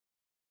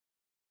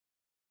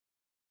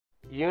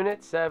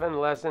Unit 7,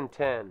 Lesson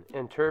 10,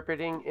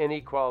 Interpreting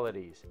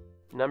Inequalities.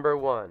 Number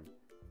 1.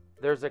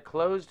 There's a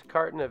closed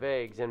carton of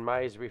eggs in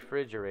Mai's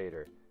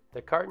refrigerator.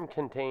 The carton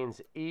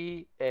contains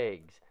E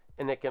eggs,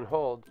 and it can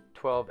hold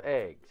 12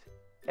 eggs.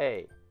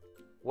 A.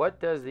 What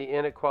does the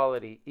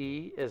inequality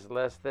E is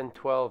less than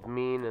 12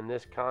 mean in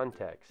this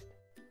context?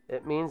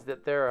 It means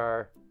that there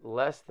are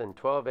less than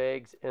 12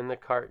 eggs in the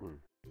carton.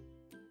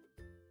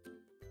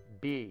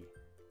 B.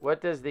 What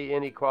does the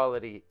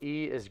inequality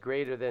E is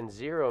greater than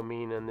 0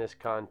 mean in this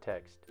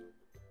context?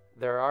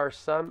 There are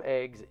some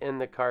eggs in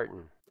the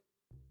carton.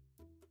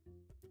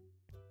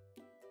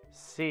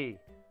 C.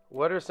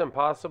 What are some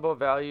possible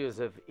values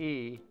of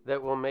E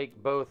that will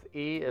make both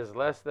E is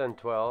less than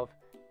 12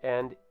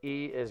 and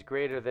E is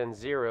greater than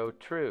 0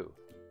 true?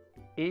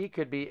 E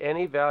could be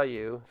any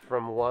value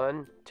from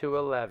 1 to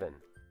 11.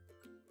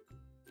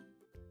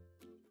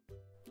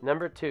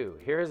 Number 2.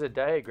 Here is a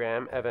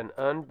diagram of an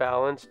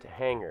unbalanced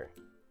hanger.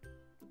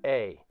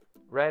 A.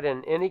 Write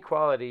an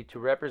inequality to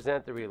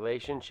represent the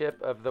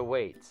relationship of the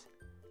weights.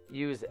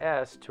 Use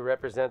S to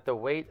represent the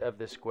weight of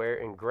the square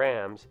in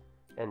grams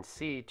and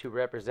C to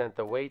represent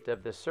the weight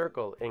of the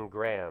circle in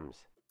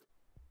grams.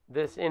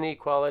 This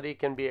inequality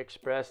can be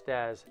expressed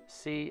as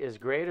C is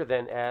greater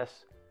than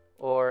S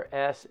or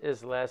S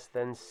is less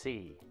than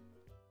C.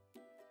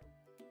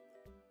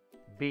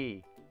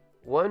 B.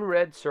 One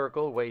red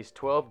circle weighs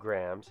 12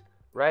 grams.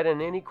 Write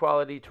an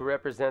inequality to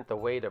represent the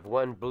weight of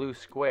one blue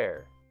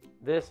square.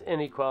 This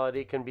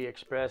inequality can be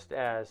expressed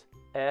as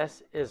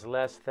S is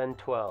less than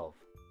 12.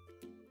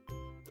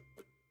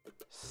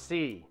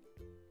 C.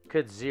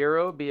 Could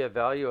 0 be a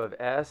value of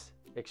S?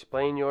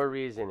 Explain your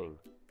reasoning.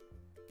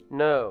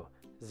 No,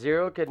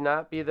 0 could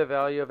not be the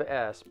value of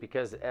S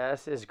because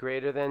S is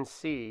greater than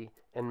C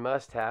and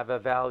must have a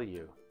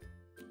value.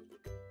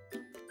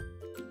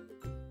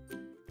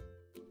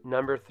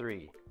 Number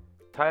 3.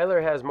 Tyler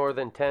has more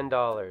than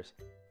 $10.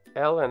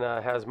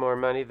 Elena has more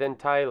money than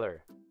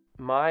Tyler.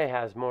 Mai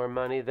has more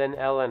money than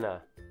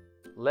Elena.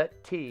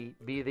 Let T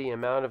be the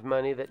amount of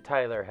money that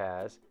Tyler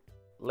has.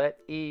 Let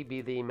E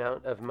be the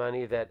amount of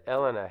money that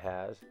Elena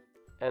has.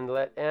 And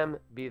let M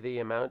be the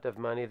amount of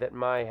money that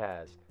Mai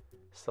has.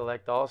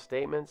 Select all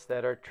statements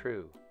that are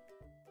true.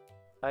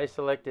 I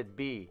selected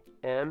B.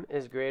 M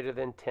is greater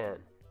than 10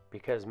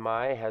 because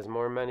Mai has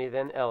more money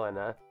than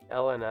Elena.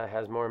 Elena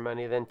has more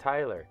money than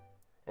Tyler.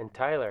 And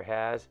Tyler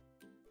has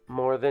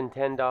more than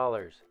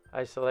 $10.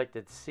 I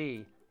selected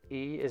C.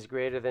 E is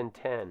greater than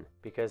 10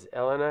 because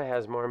Elena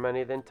has more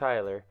money than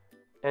Tyler,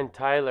 and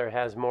Tyler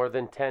has more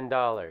than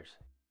 $10.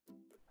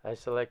 I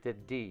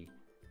selected D.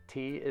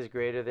 T is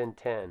greater than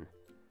 10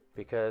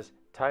 because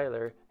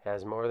Tyler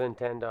has more than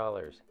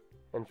 $10.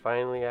 And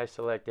finally I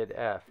selected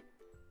F.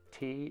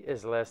 T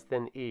is less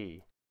than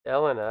E.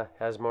 Elena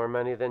has more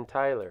money than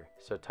Tyler,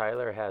 so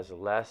Tyler has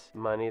less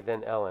money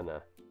than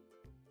Elena.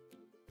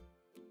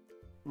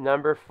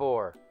 Number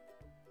 4.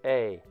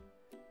 A.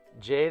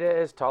 Jada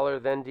is taller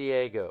than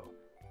Diego.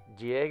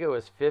 Diego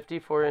is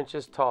 54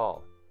 inches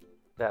tall.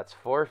 That's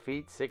 4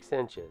 feet 6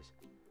 inches.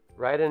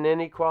 Write an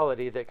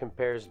inequality that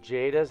compares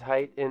Jada's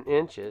height in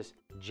inches,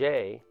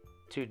 J,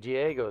 to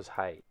Diego's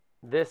height.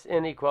 This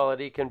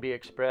inequality can be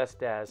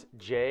expressed as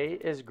J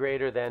is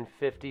greater than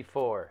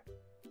 54.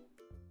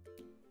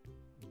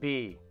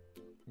 B.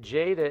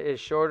 Jada is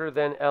shorter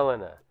than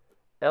Elena.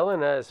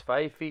 Elena is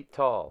 5 feet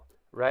tall.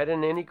 Write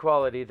an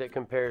inequality that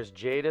compares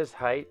Jada's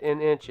height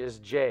in inches,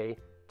 J,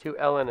 to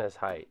Elena's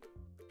height.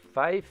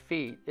 5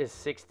 feet is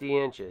 60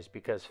 inches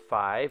because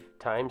 5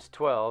 times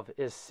 12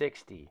 is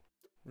 60.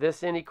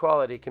 This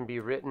inequality can be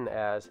written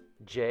as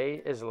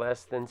J is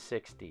less than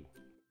 60.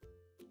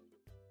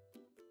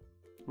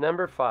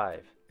 Number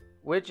 5.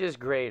 Which is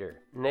greater,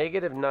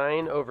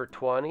 -9 over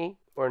 20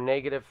 or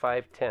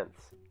 -5/10?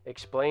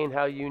 Explain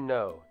how you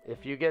know.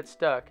 If you get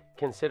stuck,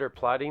 consider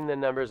plotting the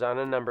numbers on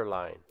a number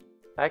line.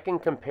 I can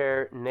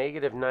compare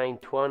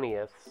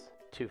 -9/20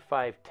 to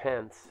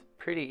 5/10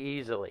 pretty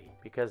easily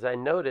because I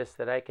notice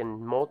that I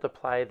can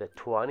multiply the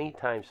 20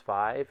 times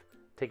 5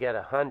 to get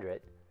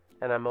 100,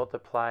 and I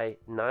multiply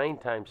 9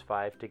 times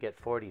 5 to get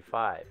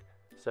 45.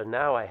 So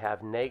now I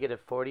have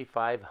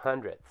 -45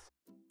 hundredths.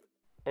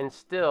 And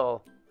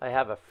still, I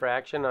have a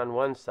fraction on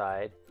one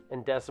side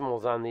and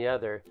decimals on the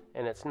other,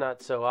 and it's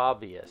not so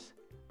obvious.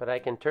 But I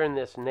can turn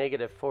this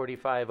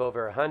 -45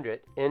 over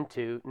 100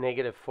 into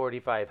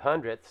 -45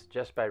 hundredths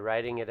just by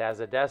writing it as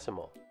a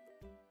decimal.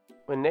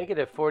 When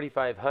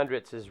 -45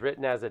 hundredths is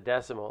written as a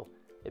decimal,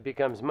 it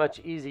becomes much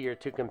easier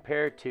to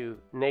compare to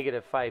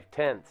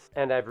 -5/10,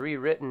 and I've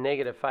rewritten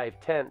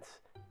 -5/10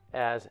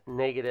 as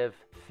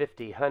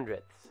 -50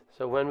 hundredths.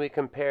 So when we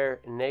compare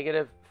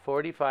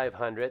 -45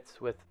 hundredths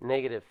with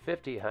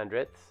 -50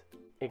 hundredths,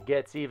 it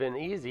gets even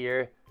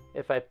easier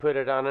if I put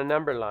it on a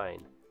number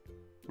line.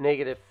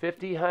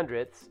 -50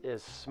 hundredths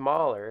is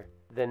smaller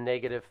than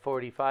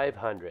 -45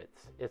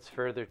 hundredths. It's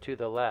further to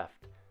the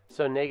left.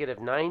 So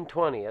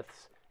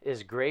 -9/20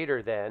 is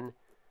greater than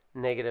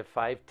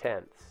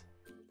 -5/10.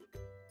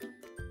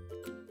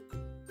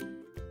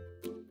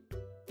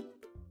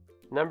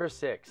 Number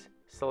 6.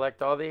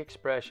 select all the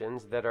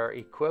expressions that are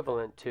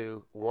equivalent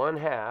to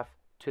 1/2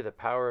 to the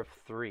power of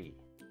 3.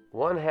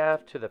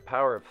 1/2 to the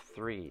power of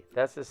 3,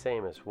 that's the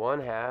same as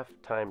 1/2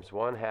 times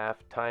 1/2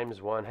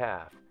 times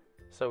 1/2.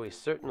 So we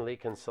certainly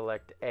can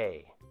select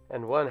A.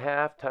 And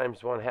 1/2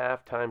 times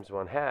 1/2 times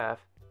 1/2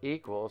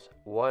 equals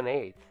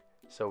 1/8.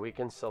 So we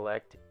can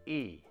select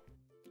E.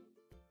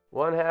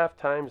 1/2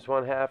 times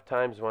 1/2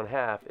 times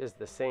 1/2 is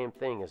the same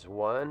thing as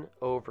 1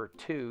 over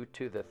 2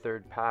 to the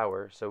third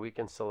power, so we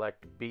can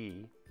select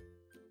B.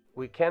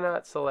 We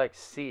cannot select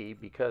C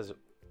because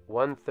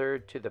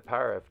 1/3 to the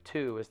power of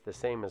 2 is the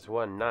same as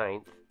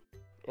 1/9,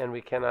 and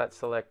we cannot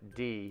select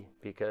D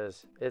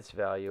because its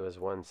value is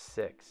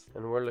 1/6,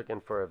 and we're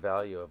looking for a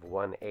value of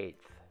 1/8.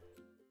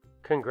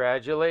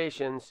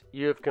 Congratulations,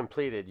 you have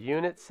completed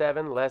Unit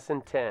 7,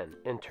 Lesson 10,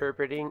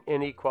 Interpreting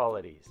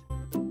Inequalities.